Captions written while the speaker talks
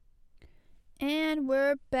And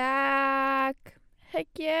we're back. Heck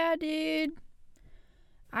yeah, dude.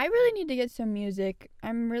 I really need to get some music.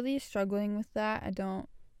 I'm really struggling with that. I don't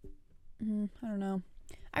know.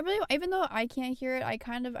 Even though I can't hear it, I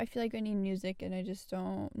feel like I need music and I just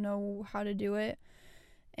don't know how to do it.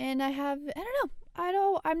 And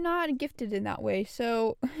I'm not gifted in that way.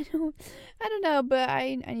 So, I don't know, but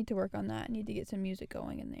I need to work on that. I need to get some music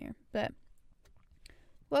going in there. But,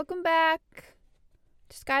 welcome back.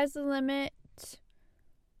 Sky's the limit.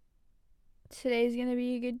 Today's gonna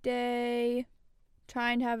be a good day.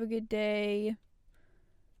 Trying to have a good day.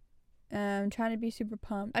 Trying to be super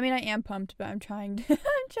pumped. I mean, I am pumped, but I'm trying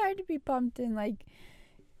to be pumped and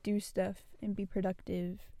do stuff and be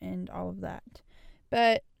productive and all of that.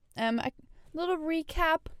 But a little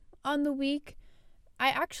recap on the week. I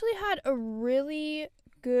actually had a really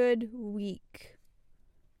good week.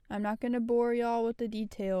 I'm not gonna bore y'all with the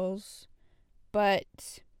details,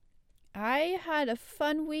 but I had a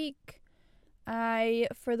fun week.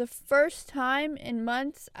 For the first time in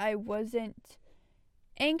months, I wasn't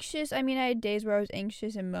anxious. I mean, I had days where I was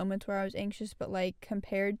anxious and moments where I was anxious, but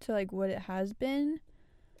compared to what it has been,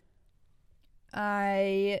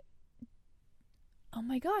 oh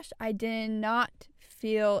my gosh, I did not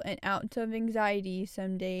feel an ounce of anxiety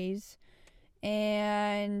some days,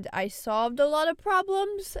 and I solved a lot of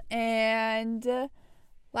problems, and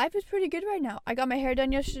life is pretty good right now. I got my hair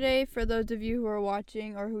done yesterday. For those of you who are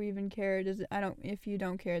watching or who even care, if you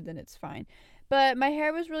don't care, then it's fine. But my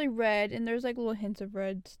hair was really red, and there's little hints of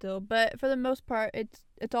red still. But for the most part,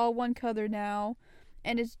 it's all one color now,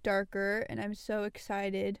 and it's darker, and I'm so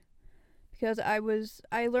excited because I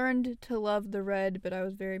learned to love the red, but I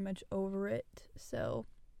was very much over it. So,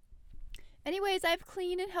 anyways, I have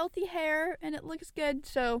clean and healthy hair, and it looks good.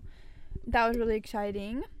 So that was really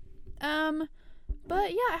exciting.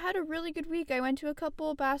 But yeah, I had a really good week. I went to a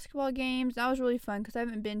couple basketball games. That was really fun because I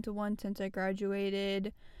haven't been to one since I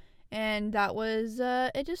graduated. And that was,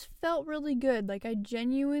 it just felt really good. I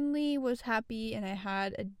genuinely was happy and I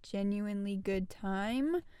had a genuinely good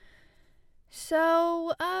time.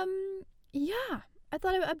 So, yeah, I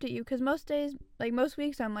thought I would update you because most days, most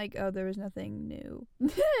weeks, I'm oh, there was nothing new.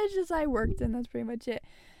 It's just I worked and that's pretty much it.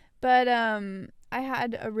 But, I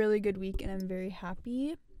had a really good week and I'm very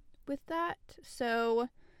happy with that. So, is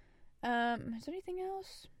there anything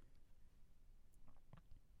else?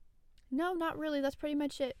 No, not really. That's pretty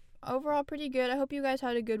much it. Overall, pretty good. I hope you guys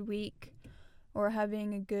had a good week or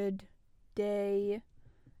having a good day.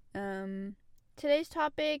 Today's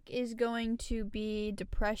topic is going to be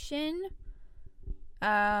depression.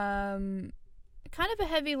 Kind of a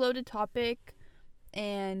heavy loaded topic,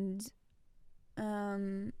 and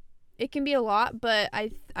it can be a lot, but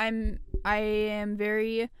I am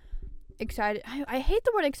very excited. I hate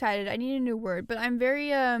the word excited. I need a new word, but I'm very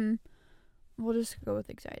we'll just go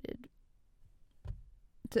with excited.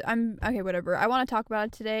 Okay, whatever. I want to talk about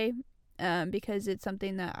it today because it's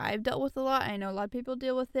something that I've dealt with a lot. I know a lot of people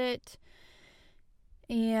deal with it.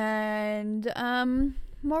 And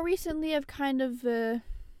more recently I've kind of been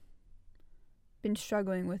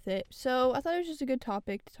struggling with it. So I thought it was just a good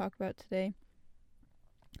topic to talk about today.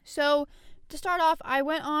 So to start off, I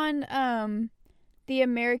went on the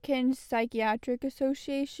American Psychiatric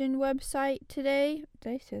Association website today.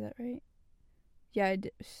 Did I say that right? Yeah, I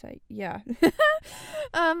did. Yeah.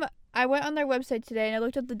 I went on their website today and I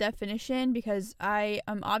looked up the definition because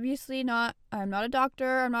I'm not a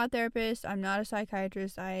doctor, I'm not a therapist, I'm not a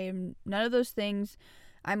psychiatrist, I am none of those things.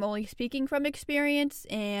 I'm only speaking from experience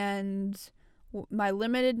and my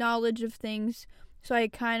limited knowledge of things. So I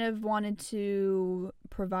kind of wanted to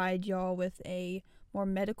provide y'all with a more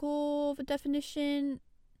medical definition.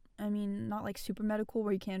 I mean, not super medical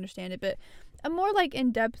where you can't understand it, but a more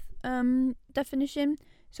in-depth definition.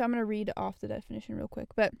 So I'm going to read off the definition real quick.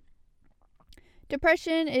 But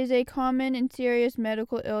depression is a common and serious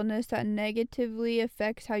medical illness that negatively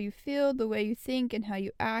affects how you feel, the way you think, and how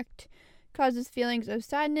you act, causes feelings of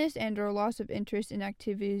sadness and or loss of interest in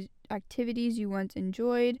activities you once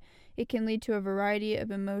enjoyed. It can lead to a variety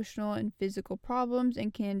of emotional and physical problems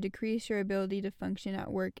and can decrease your ability to function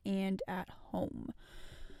at work and at home.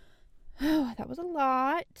 That was a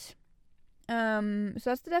lot. So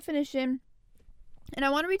that's the definition. And I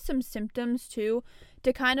want to read some symptoms too,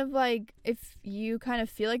 to kind of if you kind of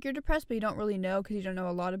feel like you're depressed but you don't really know because you don't know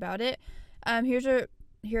a lot about it.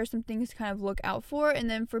 Here are some things to kind of look out for. And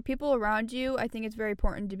then for people around you, I think it's very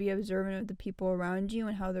important to be observant of the people around you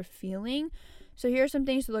and how they're feeling. So here are some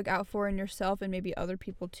things to look out for in yourself and maybe other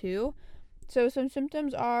people too. So some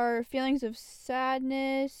symptoms are feelings of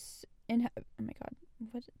sadness and oh my god,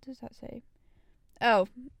 what does that say? Oh,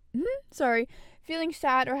 sorry, feeling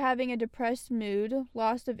sad or having a depressed mood,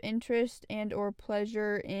 loss of interest and or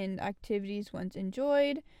pleasure in activities once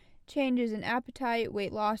enjoyed, changes in appetite,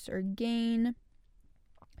 weight loss or gain,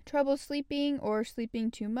 trouble sleeping or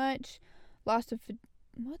sleeping too much, loss of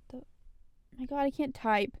what the my god, I can't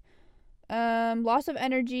type. Loss of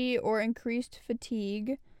energy or increased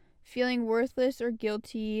fatigue, feeling worthless or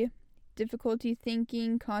guilty, difficulty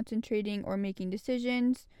thinking, concentrating, or making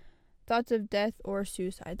decisions, thoughts of death or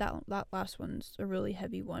suicide. That last one's a really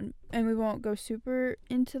heavy one, and we won't go super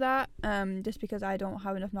into that, just because I don't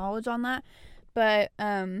have enough knowledge on that. But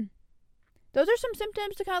those are some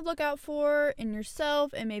symptoms to kind of look out for in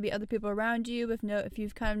yourself and maybe other people around you. If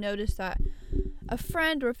you've kind of noticed that a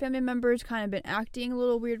friend or a family member has kind of been acting a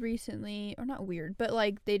little weird recently, or not weird, but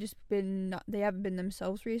like they haven't been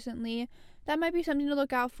themselves recently, that might be something to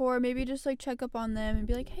look out for. Maybe just like check up on them and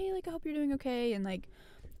be like, hey, like I hope you're doing okay, and like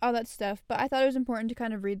all that stuff. But I thought it was important to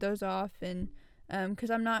kind of read those off, and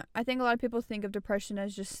because I think a lot of people think of depression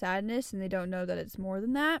as just sadness and they don't know that it's more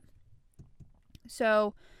than that.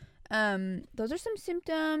 So those are some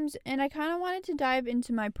symptoms, and I kind of wanted to dive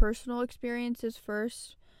into my personal experiences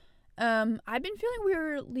first. I've been feeling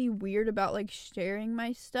really weird about like sharing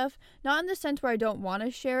my stuff, not in the sense where I don't want to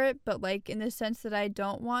share it, but like in the sense that I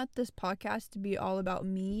don't want this podcast to be all about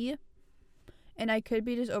me, and I could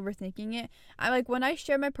be just overthinking it. I like when I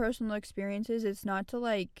share my personal experiences, it's not to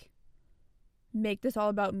like make this all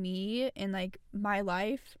about me and like my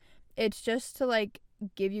life. It's just to like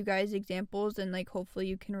give you guys examples, and like hopefully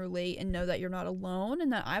you can relate and know that you're not alone,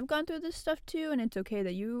 and that I've gone through this stuff too, and it's okay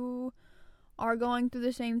that you are going through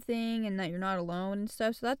the same thing and that you're not alone and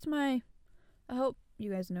stuff. So I hope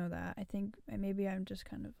you guys know that. I think maybe I'm just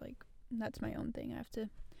kind of like, that's my own thing I have to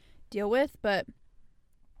deal with. But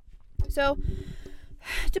so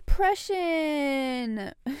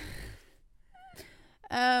depression.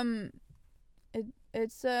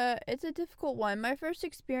 It's a difficult one. My first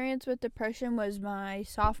experience with depression was my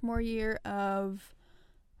sophomore year of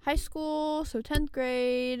high school, so 10th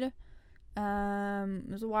grade.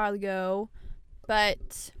 It was a while ago,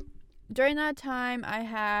 but during that time I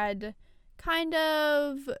had kind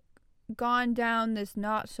of gone down this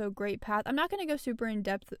not so great path. I'm not going to go super in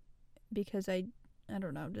depth because I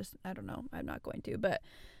don't know, I'm not going to, but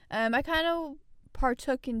I kind of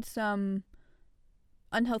partook in some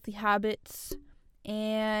unhealthy habits,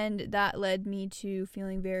 and that led me to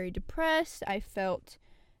feeling very depressed. I felt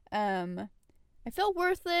worthless.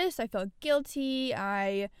 I felt guilty.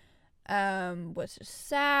 I was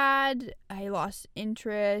sad. I lost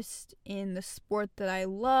interest in the sport that I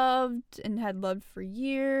loved and had loved for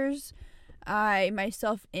years. My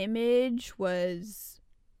self-image was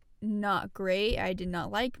not great. I did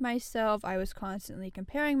not like myself. I was constantly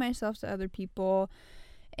comparing myself to other people,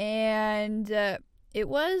 and it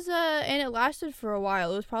lasted for a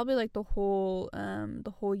while. It was probably like the whole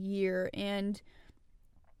year, and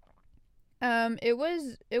it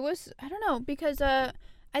was I don't know, because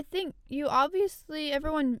I think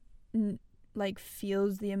everyone like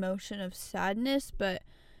feels the emotion of sadness, but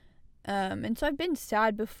and so I've been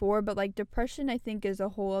sad before, but like depression I think is a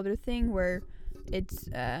whole other thing where it's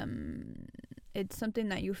something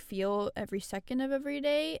that you feel every second of every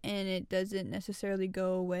day, and it doesn't necessarily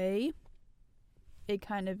go away. It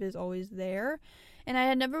kind of is always there, and I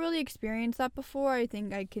had never really experienced that before. I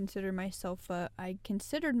think I considered myself a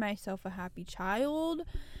happy child,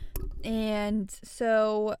 and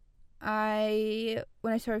so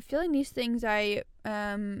when I started feeling these things, I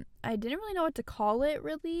didn't really know what to call it,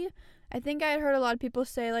 really. I think I had heard a lot of people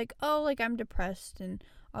say like, oh, like I'm depressed and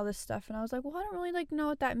all this stuff, and I was like, well, I don't really like know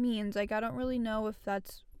what that means. Like, I don't really know if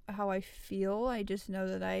that's how I feel. I just know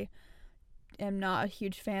that I am not a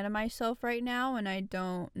huge fan of myself right now, and I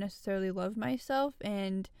don't necessarily love myself,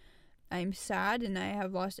 and I'm sad, and I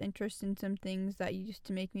have lost interest in some things that used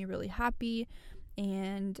to make me really happy,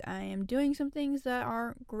 and I am doing some things that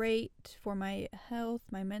aren't great for my health,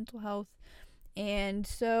 my mental health. And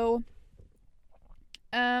so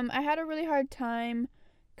I had a really hard time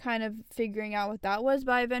kind of figuring out what that was,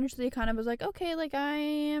 but I eventually kind of was like, okay, like I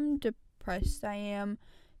am depressed, I am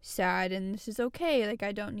sad, and this is okay. Like,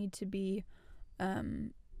 I don't need to be I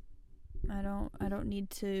don't need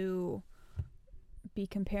to be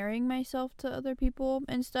comparing myself to other people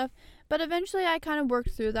and stuff. But eventually I kind of worked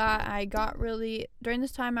through that. During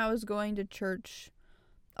this time I was going to church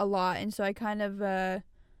a lot, and so I kind of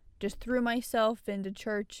just threw myself into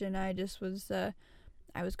church, and I just was I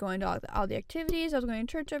was going to all the activities. I was going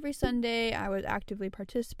to church every Sunday. I was actively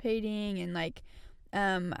participating, and like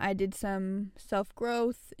I did some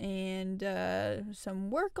self-growth and some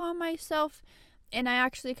work on myself. and I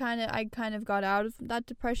kind of got out of that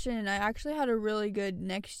depression, and I actually had a really good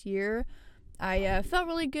next year. I felt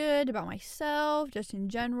really good about myself, just in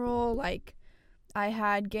general. Like, I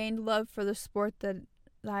had gained love for the sport that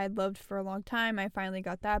I had loved for a long time. I finally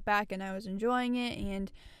got that back, and I was enjoying it.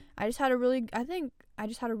 And I just had I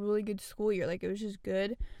just had a really good school year. Like, it was just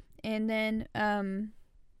good. And then,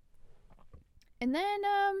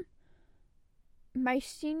 my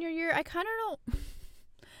senior year, I kind of don't.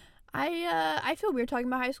 I feel weird talking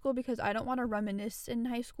about high school because I don't want to reminisce in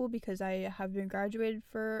high school because I have been graduated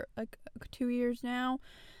for like 2 years now,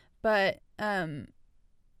 but so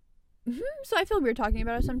I feel weird talking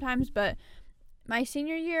about it sometimes. But my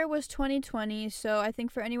senior year was 2020, so I think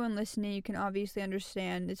for anyone listening, you can obviously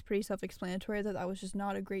understand it's pretty self-explanatory that was just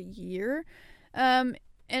not a great year. And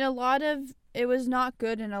it was not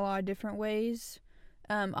good in a lot of different ways.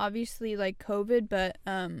 Obviously like COVID, but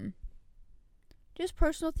just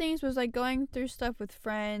personal things was like going through stuff with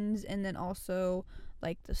friends, and then also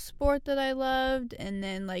like the sport that I loved, and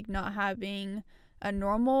then like not having a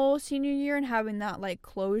normal senior year and having that like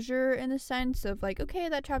closure in the sense of like, okay,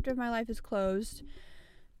 that chapter of my life is closed.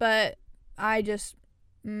 But I just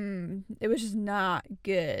it was just not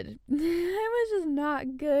good. It was just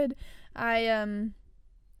not good. I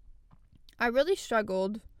really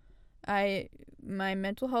struggled. My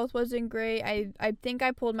mental health wasn't great. I think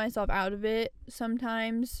I pulled myself out of it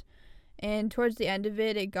sometimes, and towards the end of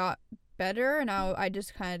it, it got better, and I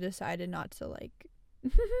just kind of decided not to like,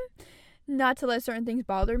 not to let certain things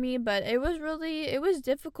bother me. But it was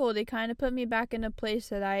difficult. It kind of put me back in a place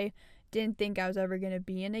that I didn't think I was ever going to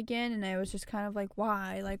be in again, and I was just kind of like,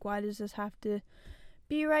 why? Like, why does this have to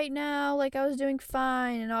be right now? Like, I was doing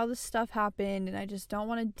fine, and all this stuff happened, and I just don't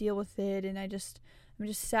want to deal with it, and I'm just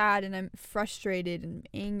sad, and I'm frustrated and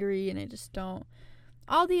angry, and I just don't,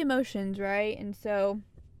 all the emotions, right? And so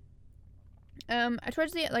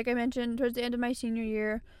towards the end of my senior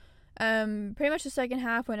year, pretty much the second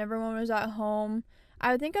half when everyone was at home,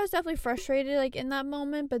 I think I was definitely frustrated like in that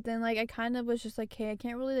moment, but then like I kind of was just like, hey, I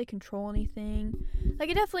can't really like control anything. Like,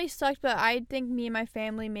 it definitely sucked, but I think me and my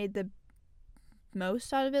family made the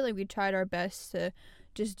most out of it. Like, we tried our best to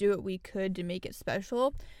just do what we could to make it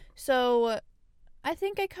special. So I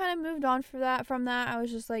think I kind of moved on from that. I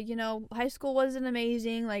was just like, high school wasn't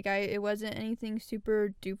amazing. Like, it wasn't anything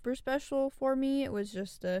super duper special for me. It was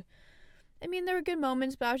just there were good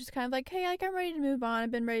moments, but I was just kind of like, hey, like, I'm ready to move on.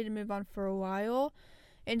 I've been ready to move on for a while.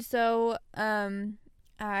 And so,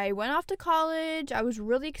 I went off to college. I was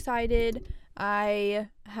really excited. I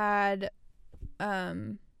had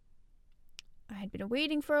been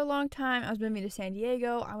waiting for a long time. I was moving to San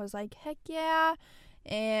Diego. I was like, heck yeah.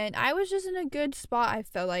 And I was just in a good spot, I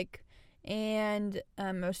felt like. And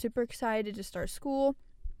I was super excited to start school.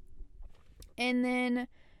 And then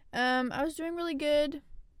I was doing really good.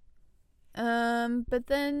 But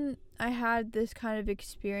then I had this kind of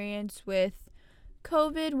experience with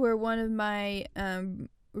COVID where one of my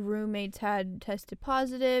roommates had tested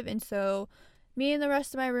positive. And so me and the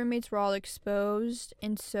rest of my roommates were all exposed.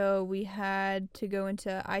 And so we had to go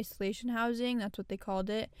into isolation housing. That's what they called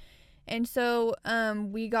it. And so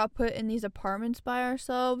we got put in these apartments by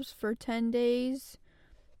ourselves for 10 days.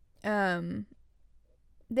 They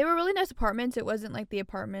were really nice apartments. It wasn't like the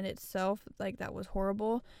apartment itself, like, that was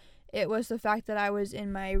horrible. It was the fact that I was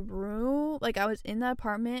in my room, like, I was in the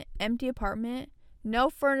apartment, empty apartment, no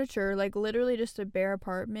furniture, like, literally just a bare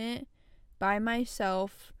apartment by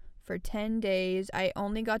myself for 10 days. I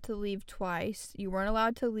only got to leave twice. You weren't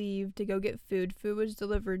allowed to leave to go get food. Food was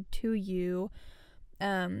delivered to you.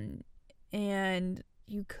 And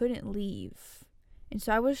you couldn't leave. And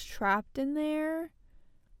so I was trapped in there.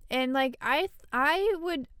 And like I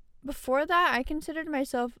would, before that, I considered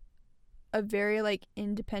myself a very like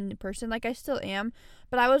independent person. Like, I still am,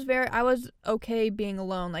 but I was okay being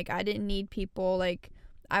alone. Like, I didn't need people. Like,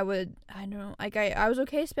 I was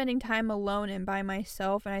okay spending time alone and by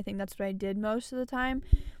myself, and I think that's what I did most of the time.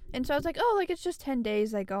 And so I was like, oh, like, it's just 10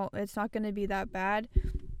 days, like, oh, it's not going to be that bad.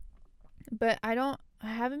 But I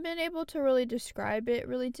haven't been able to really describe it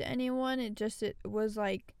really to anyone. It was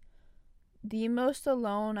like the most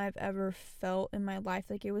alone I've ever felt in my life.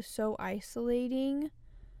 Like, it was so isolating,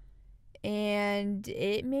 and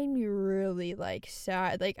it made me really like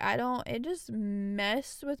sad. Like, it just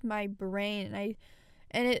messed with my brain.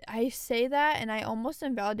 And I say that and I almost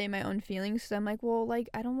invalidate my own feelings, because I'm like, well, like,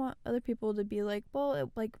 I don't want other people to be like,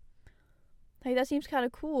 well, like that seems kind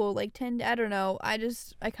of cool. Like, I don't know. I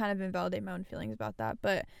kind of invalidate my own feelings about that.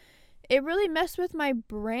 But it really messed with my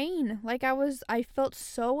brain. Like, I felt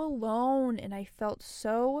so alone, and I felt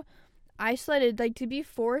so isolated. Like, to be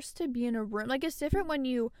forced to be in a room. Like, it's different when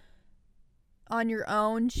you on your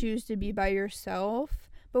own choose to be by yourself.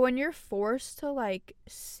 But when you're forced to, like,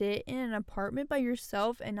 sit in an apartment by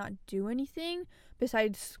yourself and not do anything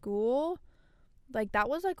besides school, like, that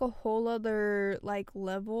was, like, a whole other, like,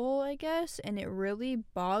 level, I guess. And it really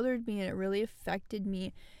bothered me and it really affected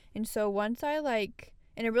me. And so once I, like,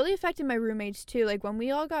 and it really affected my roommates, too. Like, when we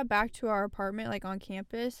all got back to our apartment, like, on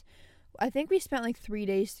campus, I think we spent, like, 3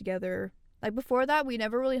 days together. Like, before that, we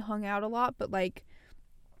never really hung out a lot, but, like,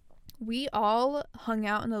 we all hung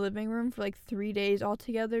out in the living room for, like, 3 days all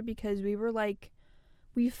together because we were, like,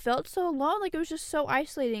 we felt so alone. Like, it was just so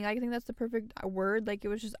isolating. I think that's the perfect word. Like, it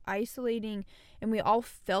was just isolating, and we all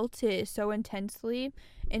felt it so intensely.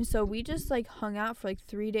 And so we just, like, hung out for, like,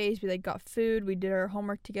 3 days. We, like, got food. We did our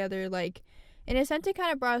homework together. Like, in a sense, it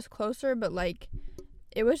kind of brought us closer, but, like,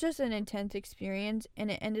 it was just an intense experience, and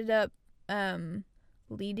it ended up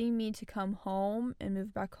leading me to come home and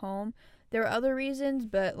move back home. There were other reasons,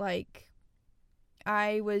 but, like,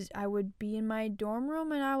 I would be in my dorm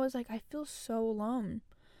room and I was like, I feel so alone.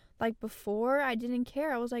 Like, before, I didn't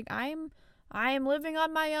care. I was like, I am living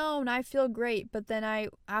on my own. I feel great. But then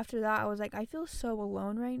after that, I was like, I feel so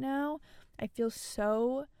alone right now. I feel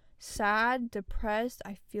so sad, depressed.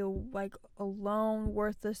 I feel, like, alone,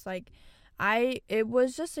 worthless. Like, it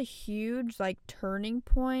was just a huge, like, turning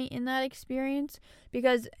point in that experience,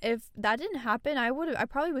 because if that didn't happen, I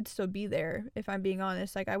probably would still be there, if I'm being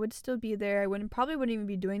honest. Like, I would still be there. I probably wouldn't even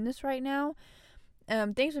be doing this right now.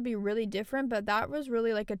 Things would be really different, but that was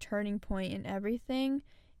really, like, a turning point in everything,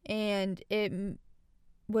 and it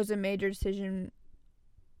was a major decision,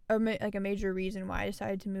 like, a major reason why I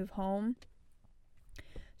decided to move home.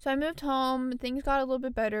 So I moved home. Things got a little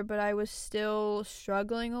bit better, but I was still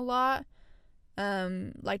struggling a lot.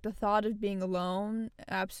 Like, the thought of being alone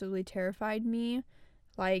absolutely terrified me.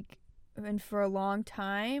 Like, and for a long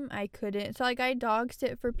time, I couldn't. So, like, I dog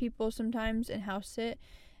sit for people sometimes and house sit.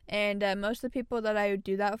 And most of the people that I would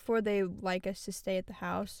do that for, they like us to stay at the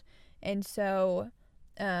house. And so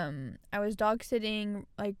I was dog sitting,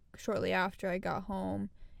 like, shortly after I got home.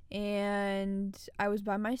 And I was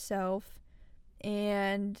by myself.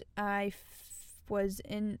 And I was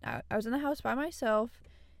in the house by myself.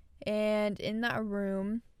 And in that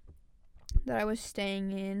room that I was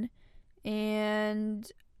staying in, and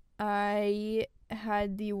I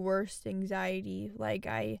had the worst anxiety. Like,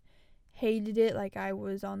 I hated it. Like, I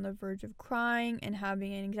was on the verge of crying and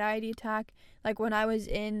having an anxiety attack. Like, when I was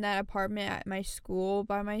in that apartment at my school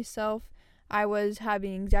by myself, I was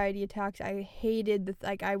having anxiety attacks. I hated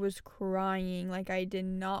like, I was crying. Like, I did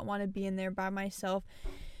not want to be in there by myself.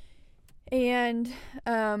 And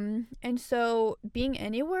so being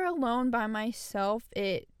anywhere alone by myself,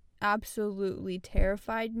 it absolutely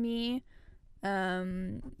terrified me.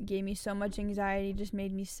 Gave me so much anxiety, just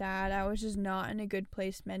made me sad. I was just not in a good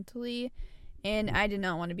place mentally, and I did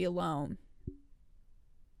not want to be alone.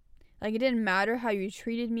 Like, it didn't matter how you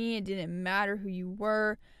treated me. It didn't matter who you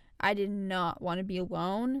were. I did not want to be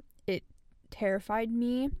alone. It terrified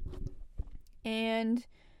me. And,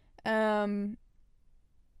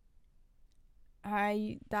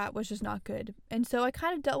 that was just not good. And so I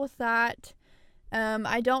kind of dealt with that.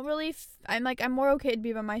 I don't really, I'm more okay to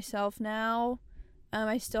be by myself now.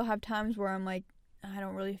 I still have times where I'm like, I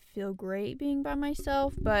don't really feel great being by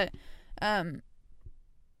myself, but I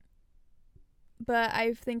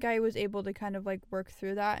think I was able to kind of, like, work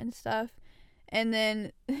through that and stuff. And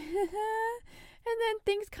then, and then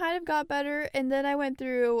things kind of got better. And then I went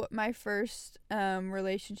through my first,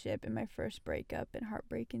 relationship and my first breakup and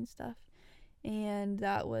heartbreak and stuff. And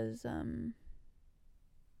that was a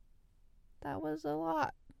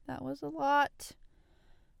lot. That was a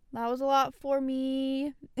lot for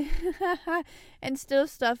me. And still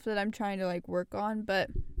stuff that I'm trying to, like, work on,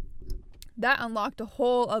 but that unlocked a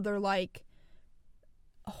whole other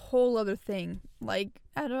thing. Like,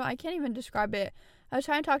 I don't know, I can't even describe it. I was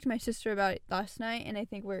trying to talk to my sister about it last night, and I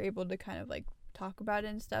think we were able to kind of, like, talk about it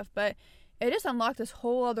and stuff, but it just unlocked this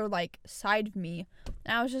whole other, like, side of me.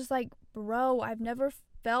 And I was just like, bro, I've never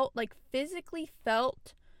physically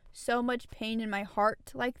felt so much pain in my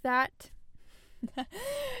heart like that.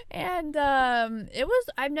 And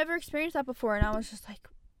I've never experienced that before, and I was just like,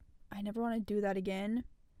 I never want to do that again,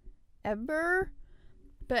 ever.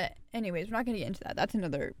 But anyways, we're not gonna get into that. That's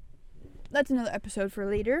another episode for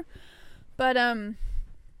later. But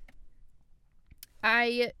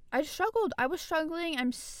I struggled. I was struggling.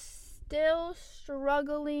 I'm still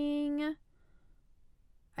struggling.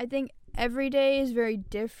 I think every day is very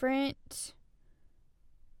different,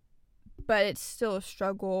 but it's still a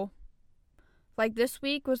struggle. Like, this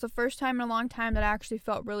week was the first time in a long time that I actually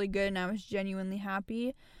felt really good and I was genuinely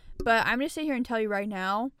happy. But I'm going to sit here and tell you right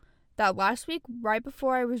now, that last week, right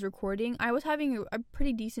before I was recording, I was having a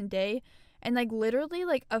pretty decent day, and like literally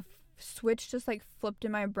like a switch just like flipped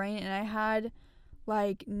in my brain, and I had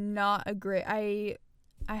like not a great I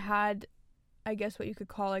had, I guess what you could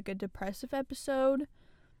call like a depressive episode.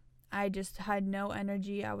 I just had no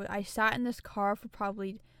energy. I sat in this car for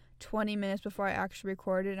probably 20 minutes before I actually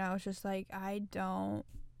recorded, and I was just like, I'm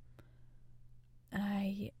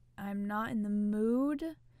not in the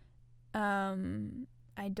mood.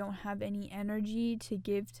 I don't have any energy to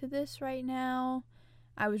give to this right now.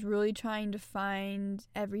 I was really trying to find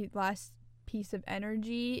every last piece of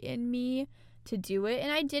energy in me to do it,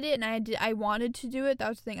 and I did it, and I wanted to do it. That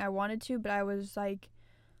was the thing, I wanted to, but I was like,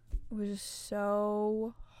 it was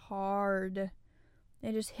so hard.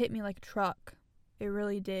 It just hit me like a truck. It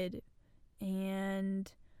really did.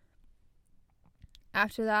 And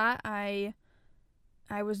after that, I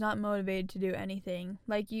was not motivated to do anything.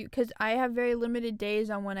 Like cuz I have very limited days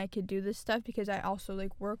on when I could do this stuff, because I also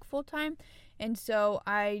like work full time. And so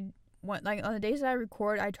I want, like, on the days that I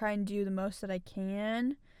record, I try and do the most that I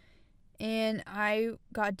can. And I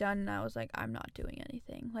got done and I was like, I'm not doing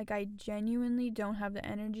anything. Like, I genuinely don't have the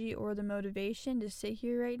energy or the motivation to sit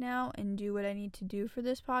here right now and do what I need to do for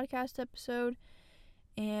this podcast episode.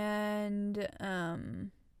 And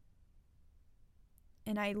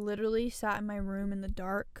I literally sat in my room in the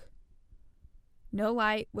dark, no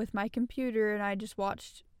light, with my computer, and I just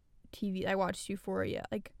watched TV. I watched Euphoria,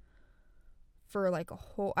 like, for like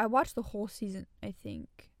I watched the whole season, I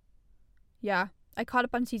think. Yeah. I caught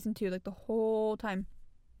up on season 2, like, the whole time.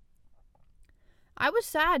 I was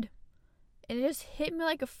sad. And it just hit me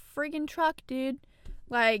like a friggin' truck, dude.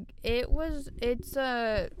 Like, it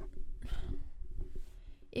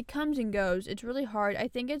comes and goes. It's really hard. I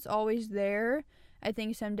think it's always there. I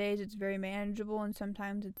think some days it's very manageable and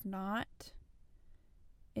sometimes it's not.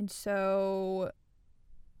 And so,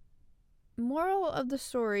 moral of the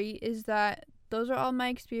story is that those are all my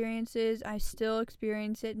experiences. I still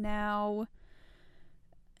experience it now.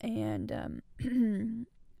 And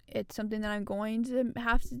it's something that I'm going to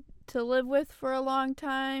have to live with for a long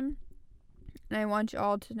time. And I want you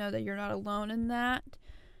all to know that you're not alone in that.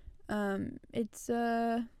 It's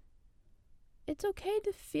okay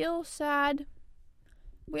to feel sad.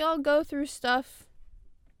 We all go through stuff,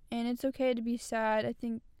 and it's okay to be sad.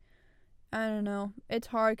 I don't know. It's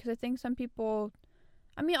hard because I think some people,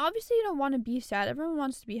 I mean, obviously you don't want to be sad. Everyone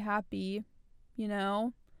wants to be happy, you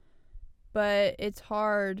know? But it's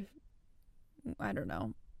hard. I don't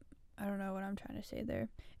know what I'm trying to say there.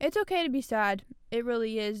 It's okay to be sad. It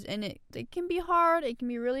really is. And it can be hard. It can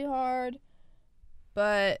be really hard.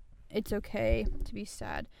 But it's okay to be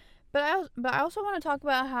sad. But I also want to talk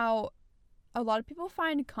about how a lot of people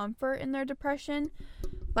find comfort in their depression.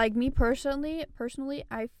 Like, me personally,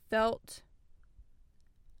 I've gotten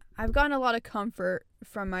a lot of comfort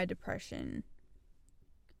from my depression.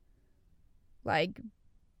 Like,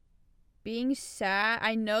 being sad,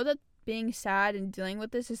 I know that being sad and dealing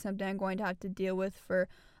with this is something I'm going to have to deal with for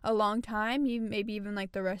a long time, maybe even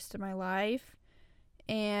like the rest of my life.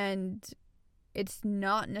 And it's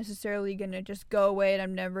not necessarily going to just go away and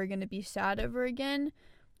I'm never going to be sad ever again.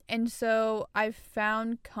 And so I've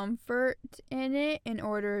found comfort in it in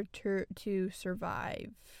order to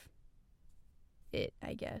survive it,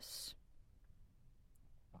 I guess.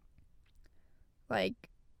 Like,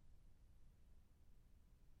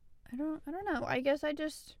 I don't know. I guess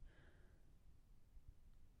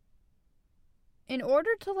in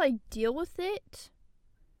order to like deal with it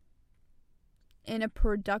in a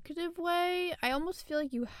productive way, I almost feel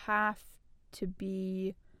like you have to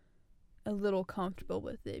be a little comfortable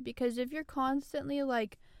with it. Because if you're constantly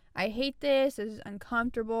like, I hate this is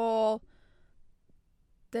uncomfortable,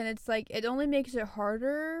 then it's like, it only makes it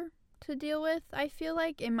harder to deal with, I feel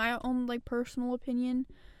like, in my own like personal opinion.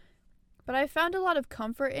 But I found a lot of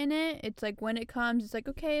comfort in it. It's like, when it comes, it's like,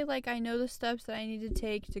 okay, like, I know the steps that I need to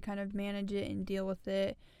take to kind of manage it and deal with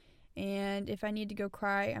it. And if I need to go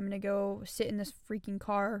cry, I'm going to go sit in this freaking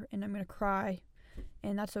car and I'm going to cry.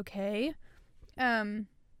 And that's okay.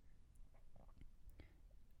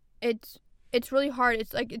 It's really hard.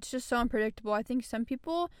 It's like, it's just so unpredictable. I think some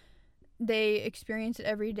people, they experience it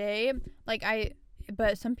every day.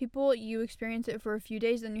 But some people, you experience it for a few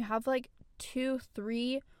days and you have like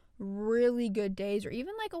 2-3 really good days, or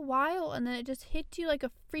even like a while, and then it just hits you like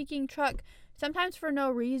a freaking truck, sometimes for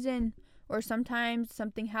no reason, or sometimes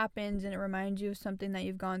something happens and it reminds you of something that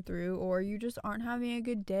you've gone through, or you just aren't having a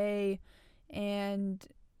good day. And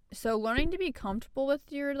so learning to be comfortable with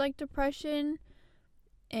your like depression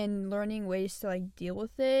and learning ways to like deal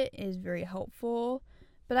with it is very helpful.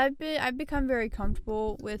 But I've become very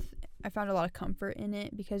comfortable with. I found a lot of comfort in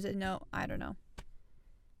it because I don't know.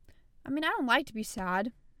 I mean, I don't like to be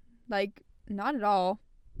sad, like not at all.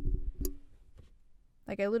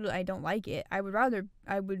 Like I don't like it. I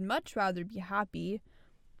would much rather be happy,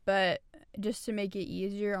 but just to make it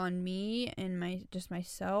easier on me and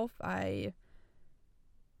myself, I've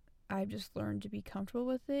just learned to be comfortable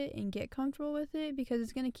with it and get comfortable with it because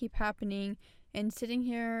it's gonna keep happening, and sitting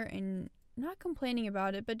here and not complaining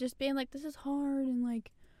about it, but just being like, this is hard and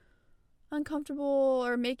like uncomfortable,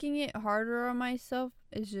 or making it harder on myself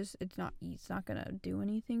is just it's not gonna do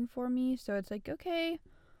anything for me. So it's like, okay,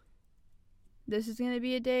 this is gonna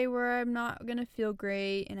be a day where I'm not gonna feel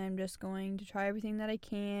great, and I'm just going to try everything that I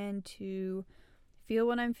can to feel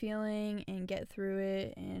what I'm feeling and get through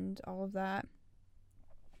it and all of that.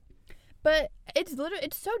 But it's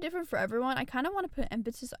so different for everyone. I kind of want to put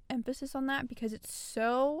emphasis on that because it's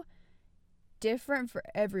so different for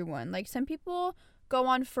everyone. Like, some people go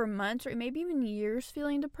on for months or maybe even years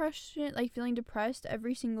feeling depressed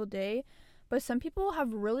every single day. But some people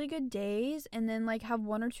have really good days and then like have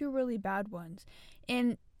one or two really bad ones.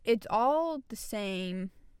 And it's all the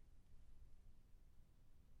same.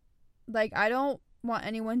 Like, I don't want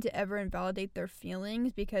anyone to ever invalidate their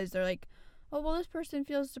feelings because they're like, oh, well, this person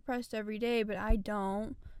feels depressed every day, but I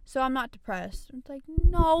don't, so I'm not depressed. It's like,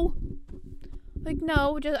 no. Like,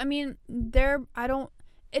 no,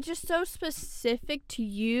 it's just so specific to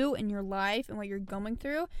you and your life and what you're going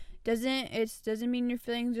through. Doesn't mean your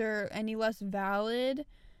feelings are any less valid.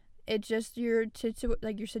 It's just your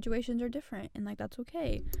situations are different, and like, that's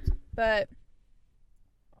okay. But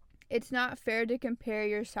it's not fair to compare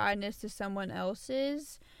your sadness to someone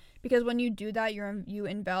else's, because when you do that, you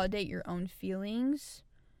invalidate your own feelings.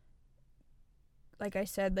 Like I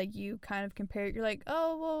said, like, you kind of compare it. You're like,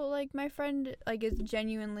 oh, well, like, my friend, like, is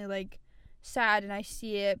genuinely, like, sad, and I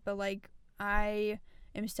see it, but, like, I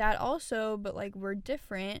am sad also, but, like, we're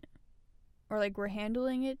different. Or, like, we're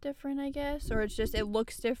handling it different, I guess. Or it's just, it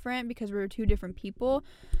looks different because we're two different people.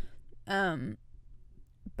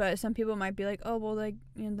 But some people might be like, oh, well, like,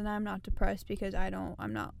 then I'm not depressed because I don't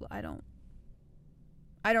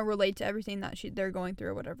relate to everything that they're going through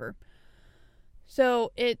or whatever.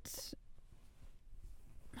 So it's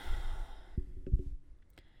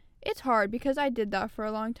hard because I did that for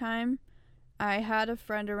a long time. I had a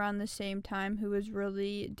friend around the same time who was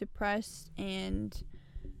really depressed, and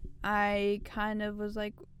I kind of was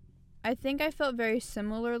like, I think I felt very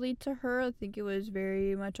similarly to her. I think it was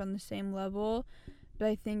very much on the same level, but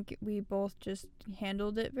I think we both just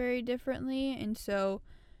handled it very differently. And so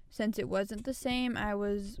since it wasn't the same, I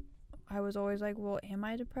was always like, well, am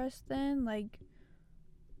I depressed then? Like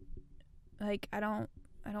I don't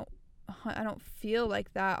feel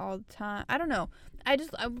like that all the time. I don't know.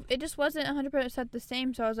 It just wasn't 100% the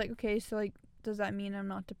same. So I was like, okay, so like, does that mean I'm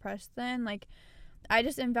not depressed then? Like, I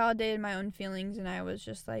just invalidated my own feelings, and I was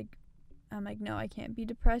just like, I'm like, no, I can't be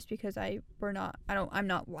depressed because I'm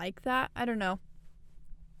not like that. I don't know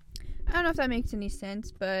if that makes any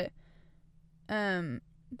sense, but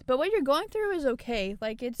what you're going through is okay.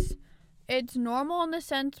 Like, it's normal in the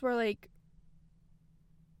sense where, like,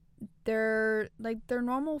 they're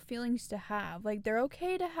normal feelings to have. Like, they're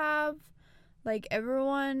okay to have. Like,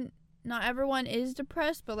 not everyone is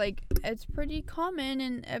depressed, but like, it's pretty common,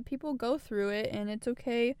 and people go through it, and it's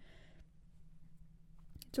okay.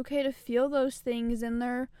 It's okay to feel those things, and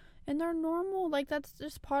they're normal. Like, that's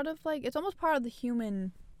just part of, like, it's almost part of the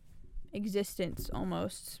human existence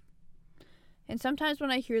almost. And sometimes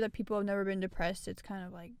when I hear that people have never been depressed, it's kind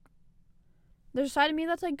of like, there's a side of me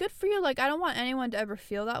that's like, good for you. Like, I don't want anyone to ever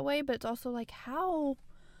feel that way, but it's also like, how?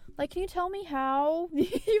 Like, can you tell me how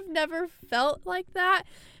you've never felt like that?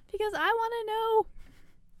 Because I want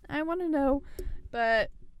to know.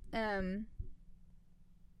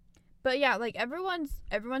 But yeah, like, everyone's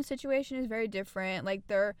situation is very different. Like,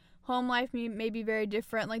 their home life may be very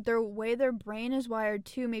different. Like, their way their brain is wired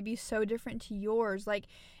too may be so different to yours. Like,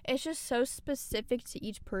 it's just so specific to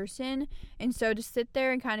each person. And so to sit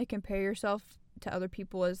there and kind of compare yourself to other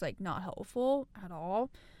people is, like, not helpful at all.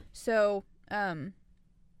 So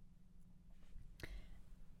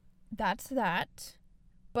that's that.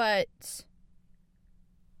 But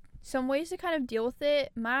some ways to kind of deal with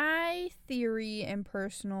it. My theory and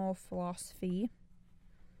personal philosophy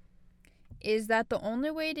is that the only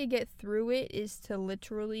way to get through it is to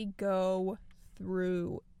literally go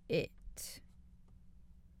through it.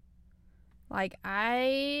 Like,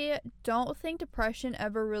 I don't think depression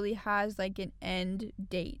ever really has, like, an end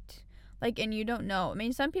date. Like, and you don't know. I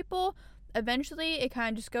mean, some people, eventually it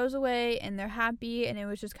kind of just goes away and they're happy, and it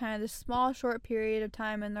was just kind of this small, short period of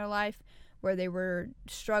time in their life where they were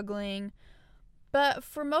struggling. But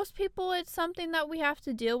for most people, it's something that we have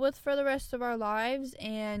to deal with for the rest of our lives,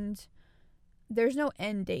 and there's no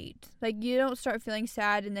end date. Like, you don't start feeling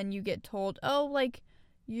sad and then you get told, oh, like,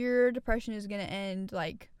 your depression is going to end,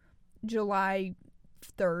 like, July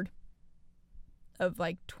 3rd of,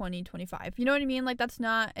 like, 2025. You know what I mean? Like, that's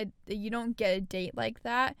not, you don't get a date like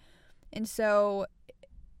that. And so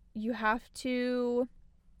you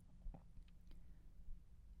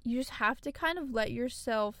just have to kind of let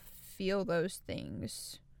yourself feel those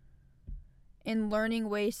things, and learning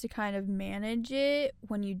ways to kind of manage it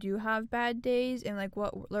when you do have bad days, and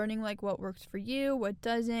learning what works for you, what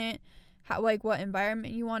doesn't, how, like, what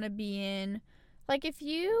environment you want to be in. Like, I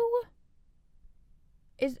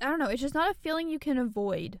don't know, it's just not a feeling you can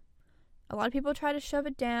avoid. A lot of people try to shove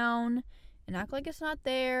it down and act like it's not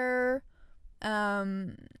there,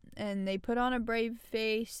 and they put on a brave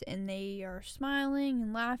face and they are smiling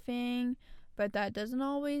and laughing, but that doesn't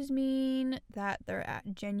always mean that they're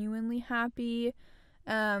genuinely happy.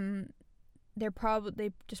 They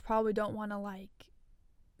just probably don't want to, like,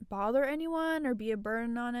 bother anyone or be a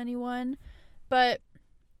burden on anyone. But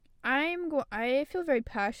I feel very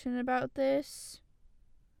passionate about this.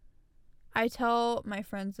 I tell my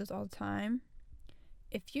friends this all the time.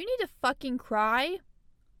 If you need to fucking cry,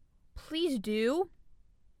 please do.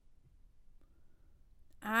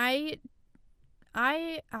 I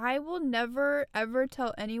will never ever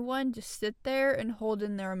tell anyone to sit there and hold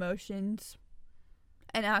in their emotions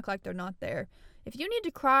and act like they're not there. If you need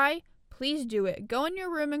to cry, please do it. Go in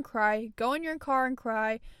your room and cry. Go in your car and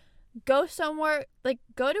cry. Go somewhere, like,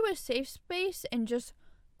 go to a safe space and just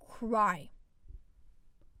cry.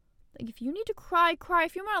 Like, if you need to cry, cry.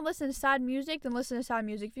 If you want to listen to sad music, then listen to sad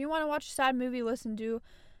music. If you want to watch a sad movie, watch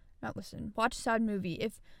a sad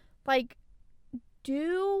movie.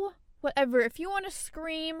 Do whatever. If you want to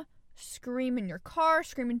scream in your car,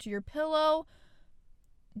 scream into your pillow,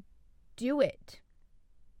 do it.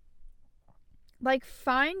 Like,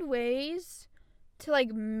 find ways to,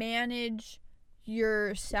 like, manage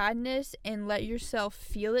your sadness and let yourself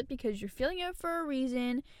feel it, because you're feeling it for a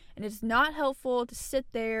reason, and it's not helpful to sit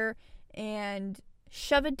there and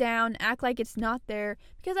shove it down, act like it's not there,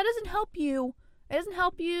 because that doesn't help you. It doesn't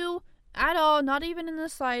help you at all, not even in the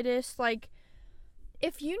slightest. Like,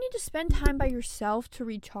 if you need to spend time by yourself to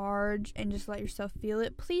recharge and just let yourself feel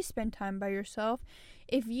it, please spend time by yourself.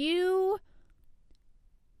 If you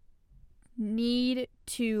need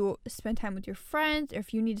to spend time with your friends, or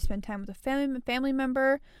if you need to spend time with a family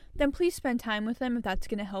member, then please spend time with them if that's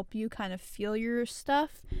going to help you kind of feel your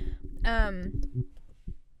stuff.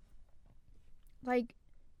 Like,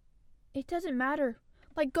 it doesn't matter.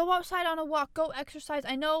 Like, go outside on a walk, go exercise.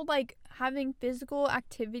 I know, like, having physical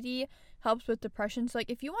activity helps with depression. So, like,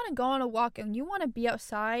 if you want to go on a walk and you want to be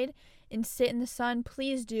outside and sit in the sun,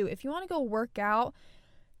 please do. If you want to go work out,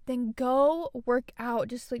 then go work out.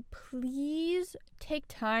 Just, like, please take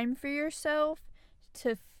time for yourself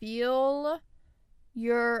to feel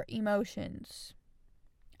your emotions.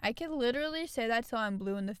 I could literally say that till I'm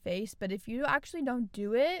blue in the face, but if you actually don't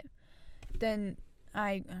do it, then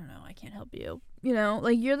I don't know, I can't help you. You know,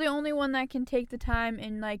 like, you're the only one that can take the time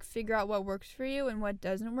and, like, figure out what works for you and what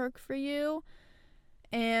doesn't work for you.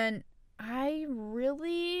 And I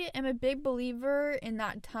really am a big believer in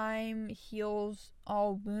that time heals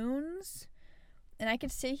all wounds. And I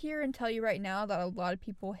could sit here and tell you right now that a lot of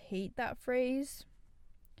people hate that phrase.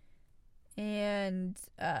 And,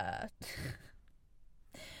 and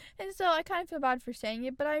so I kind of feel bad for saying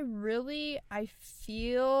it, but I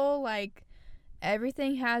feel like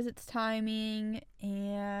everything has its timing,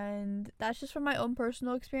 and that's just from my own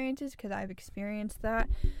personal experiences, because I've experienced that.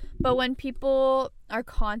 But when people are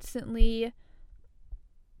constantly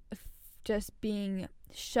just being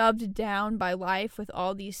shoved down by life with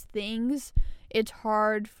all these things, it's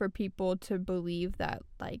hard for people to believe that,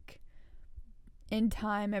 like, in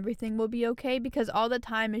time everything will be okay, because all the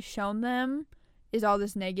time is shown them is all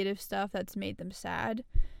this negative stuff that's made them sad.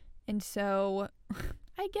 And so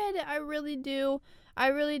I get it. I really do.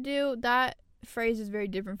 That phrase is very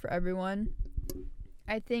different for everyone,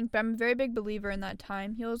 I think, but I'm a very big believer in that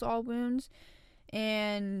time heals all wounds.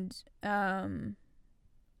 And I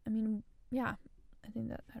mean, yeah, I think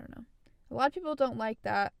that, I don't know, a lot of people don't like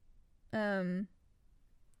that. A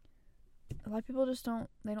lot of people just don't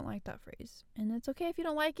like that phrase, and it's okay if you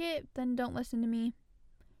don't like it. Then don't listen to me.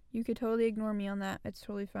 You could totally ignore me on that. It's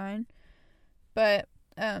totally fine. But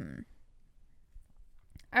I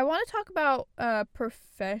want to talk about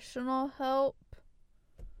professional help,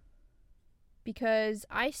 because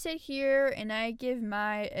I sit here and I give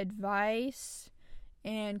my advice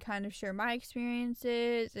and kind of share my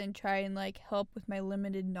experiences and try and like help with my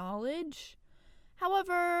limited knowledge.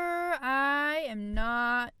 However, I am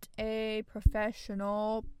not a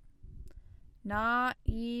professional, not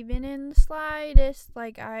even in the slightest.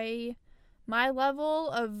 Like, my level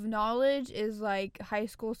of knowledge is like high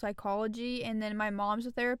school psychology, and then my mom's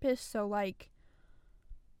a therapist, so like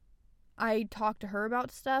I talk to her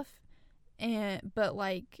about stuff, and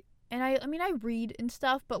I mean I read and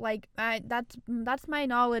stuff, but like that's my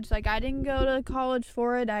knowledge. Like, I didn't go to college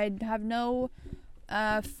for it. I have no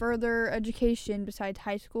further education besides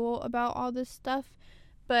high school about all this stuff,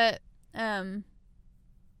 but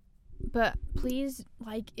please,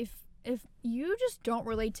 like, if you just don't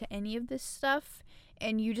relate to any of this stuff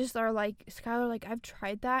and you just are like, Skylar, like, I've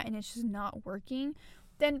tried that and it's just not working,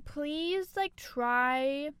 then please, like,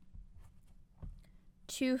 try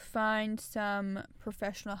to find some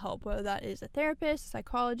professional help, whether that is a therapist, a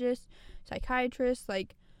psychologist, psychiatrist.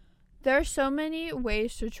 Like, there are so many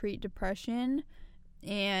ways to treat depression,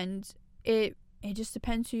 and it just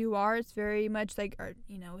depends who you are. It's very much like,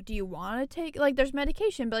 do you want to take, like, there's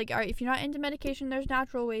medication, but like, if you're not into medication, there's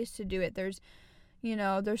natural ways to do it. There's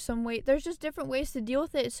there's just different ways to deal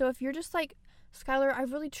with it. So if you're just like, Skylar,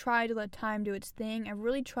 I've really tried to let time do its thing. I've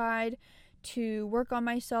really tried to work on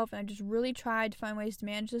myself, and I just really tried to find ways to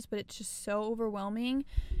manage this, but it's just so overwhelming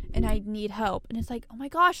and I need help. And it's like, oh my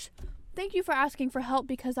gosh, thank you for asking for help,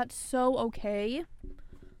 because that's so okay.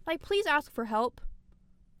 Like, please ask for help.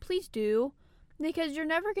 Please do. Because you're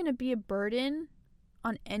never going to be a burden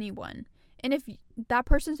on anyone. And if that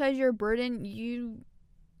person says you're a burden,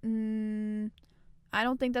 I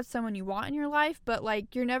don't think that's someone you want in your life. But,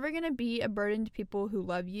 like, you're never going to be a burden to people who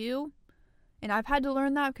love you. And I've had to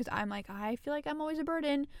learn that, because I'm like, I feel like I'm always a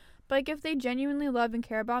burden. But, like, if they genuinely love and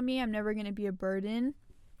care about me, I'm never going to be a burden.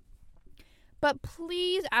 But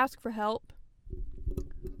please ask for help.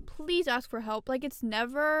 Please ask for help. Like, it's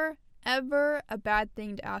never, ever a bad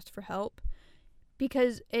thing to ask for help.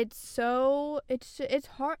 Because it's hard.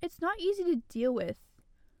 It's not easy to deal with.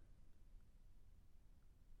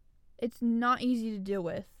 It's not easy to deal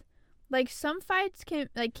with. Like, some fights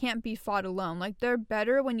can't be fought alone. Like, they're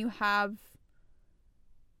better when you have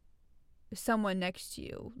someone next to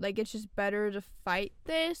you. Like, it's just better to fight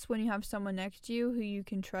this when you have someone next to you who you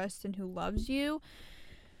can trust and who loves you.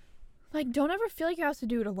 Like, don't ever feel like you have to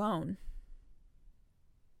do it alone.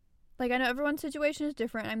 Like, I know everyone's situation is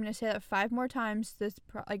different. I'm going to say that 5 more times this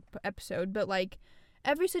episode. But, like,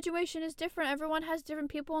 every situation is different. Everyone has different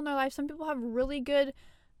people in their life. Some people have really good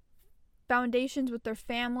foundations with their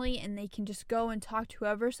family, and they can just go and talk to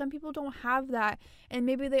whoever. Some people don't have that, and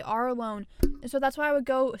maybe they are alone. And so that's why I would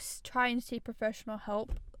go try and seek professional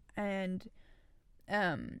help, and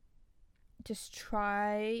just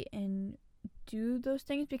try and do those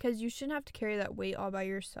things, because you shouldn't have to carry that weight all by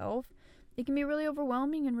yourself. It can be really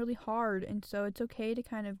overwhelming and really hard, and so it's okay to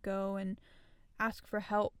kind of go and ask for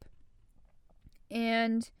help.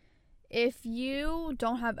 And if you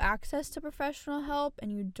don't have access to professional help,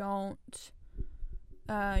 and you just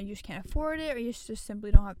can't afford it, or you just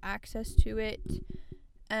simply don't have access to it,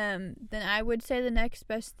 then I would say the next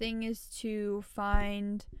best thing is to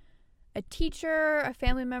find a teacher, a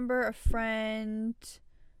family member, a friend,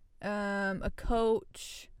 a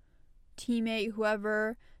coach, teammate,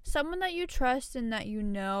 whoever, someone that you trust and that you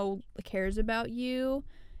know cares about you,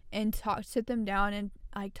 and sit them down and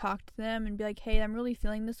talk to them and be like, hey, I'm really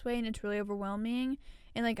feeling this way and it's really overwhelming,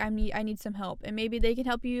 and like I need some help. And maybe they can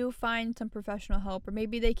help you find some professional help, or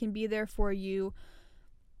maybe they can be there for you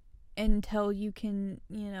until you can,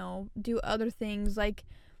 do other things. Like,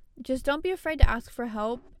 just don't be afraid to ask for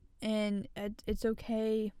help, and it's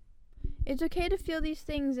okay. It's okay to feel these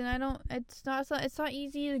things, and it's not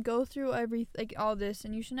easy to go through all this,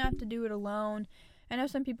 and you shouldn't have to do it alone. I know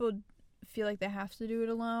some people feel like they have to do it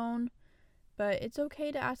alone, but it's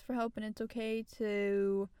okay to ask for help, and it's okay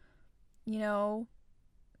to,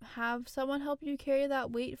 have someone help you carry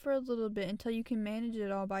that weight for a little bit until you can manage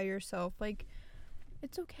it all by yourself. Like,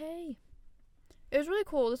 it's okay. It was really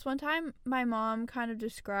cool. This one time, my mom kind of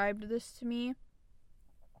described this to me,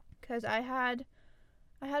 because I had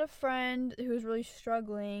a friend who was really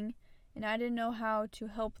struggling, and I didn't know how to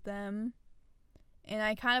help them, and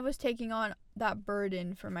I kind of was taking on that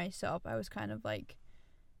burden for myself. I was kind of like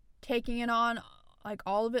taking it on, like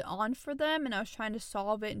all of it on for them, and I was trying to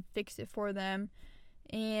solve it and fix it for them.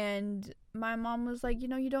 And my mom was like,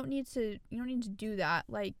 you don't need to do that.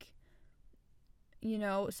 Like,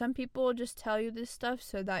 some people just tell you this stuff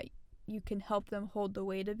so that you can help them hold the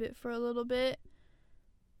weight of it for a little bit.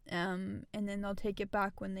 And then they'll take it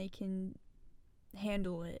back when they can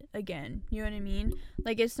handle it again. You know what I mean?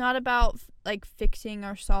 Like, it's not about like fixing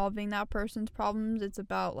or solving that person's problems. It's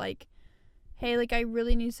about like, hey, like, I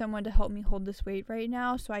really need someone to help me hold this weight right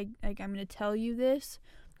now, so I'm gonna tell you this.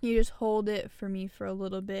 You just hold it for me for a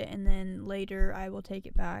little bit, and then later I will take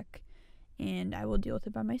it back and I will deal with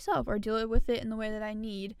it by myself, or deal with it in the way that I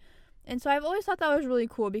need. And so I've always thought that was really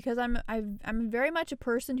cool, because I'm very much a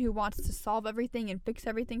person who wants to solve everything and fix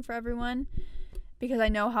everything for everyone, because I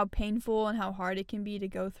know how painful and how hard it can be to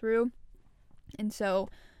go through. And so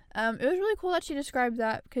it was really cool that she described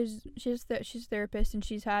that, because she's a therapist, and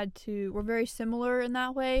we're very similar in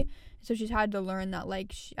that way. So she's had to learn that,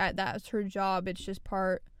 like, that's her job. It's just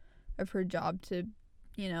part of her job to,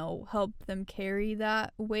 help them carry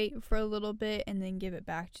that weight for a little bit and then give it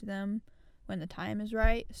back to them when the time is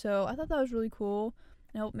right. So I thought that was really cool.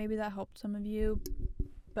 I hope maybe that helped some of you.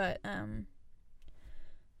 But I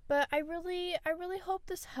really hope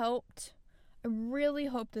this helped. I really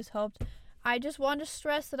hope this helped. I just want to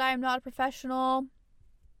stress that I am not a professional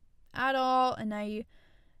at all,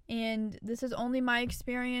 and this is only my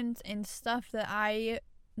experience and stuff that I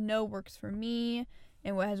know works for me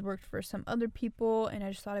and what has worked for some other people, and I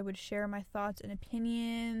just thought I would share my thoughts and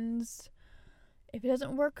opinions. If it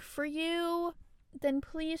doesn't work for you, then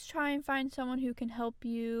please try and find someone who can help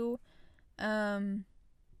you, because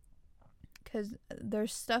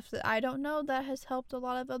there's stuff that I don't know that has helped a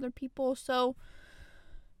lot of other people. So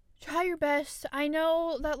try your best. I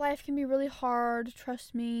know that life can be really hard.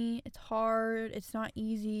 Trust me, it's hard. It's not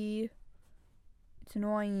easy. It's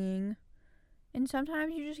annoying. And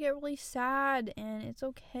sometimes you just get really sad, and it's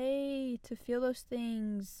okay to feel those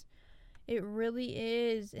things. It really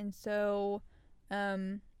is. And so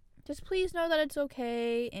just please know that it's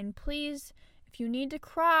okay. And please, if you need to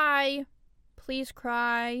cry, please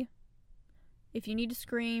cry. If you need to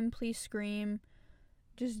scream, please scream.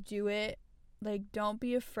 Just do it. Like, don't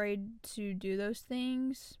be afraid to do those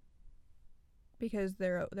things, because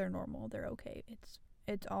they're normal. They're okay.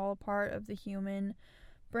 It's all part of the human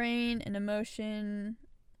brain and emotion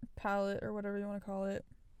palette, or whatever you want to call it.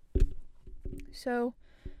 So,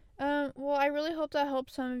 well, I really hope that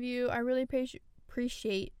helps some of you. I really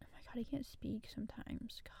appreciate. Oh my God, I can't speak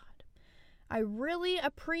sometimes. God, I really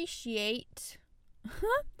appreciate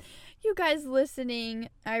you guys listening.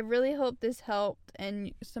 I really hope this helped,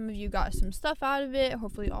 and some of you got some stuff out of it.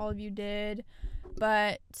 Hopefully all of you did.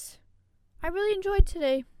 But I really enjoyed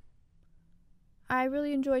today.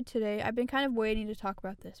 I've been kind of waiting to talk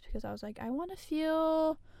about this, because I was like, I want to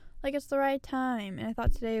feel like it's the right time, and I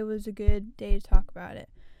thought today was a good day to talk about it.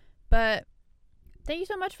 But thank you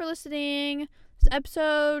so much for listening. This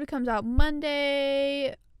episode comes out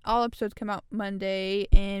Monday. All episodes come out Monday,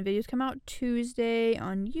 and videos come out Tuesday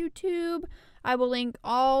on YouTube. I will link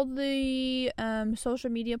all the social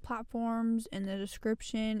media platforms in the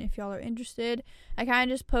description if y'all are interested. I kind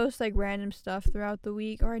of just post like random stuff throughout the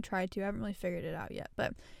week, or I try to. I haven't really figured it out yet.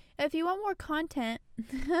 But if you want more content,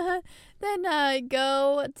 then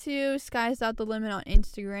go to skies.the-limit on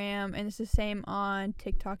Instagram, and it's the same on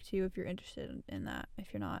TikTok too if you're interested in that.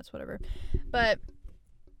 If you're not, it's whatever. But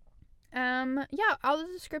yeah, all the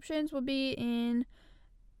descriptions will be in,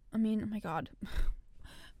 oh my God.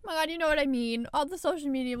 Oh my God, you know what I mean. All the social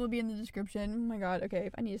media will be in the description. Oh my God, okay,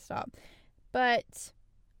 I need to stop. But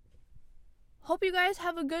hope you guys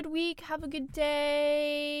have a good week. Have a good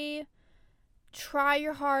day. Try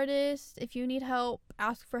your hardest. If you need help,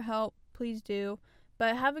 ask for help. Please do.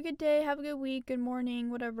 But have a good day. Have a good week. Good morning.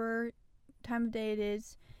 Whatever time of day it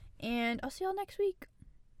is. And I'll see y'all next week.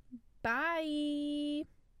 Bye.